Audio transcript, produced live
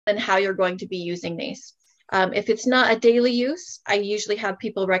and how you're going to be using these. If it's not a daily use, I usually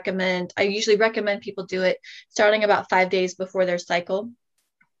recommend people do it starting about 5 days before their cycle.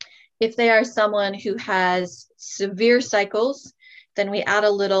 If they are someone who has severe cycles, then we add a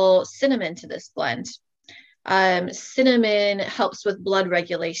little cinnamon to this blend. Cinnamon helps with blood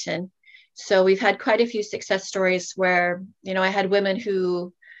regulation. So we've had quite a few success stories where, I had women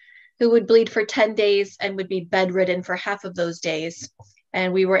who would bleed for 10 days and would be bedridden for half of those days.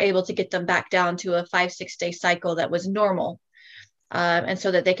 And we were able to get them back down to a 5-6 day cycle that was normal. And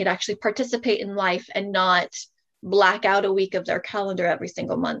so that they could actually participate in life and not black out a week of their calendar every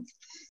single month.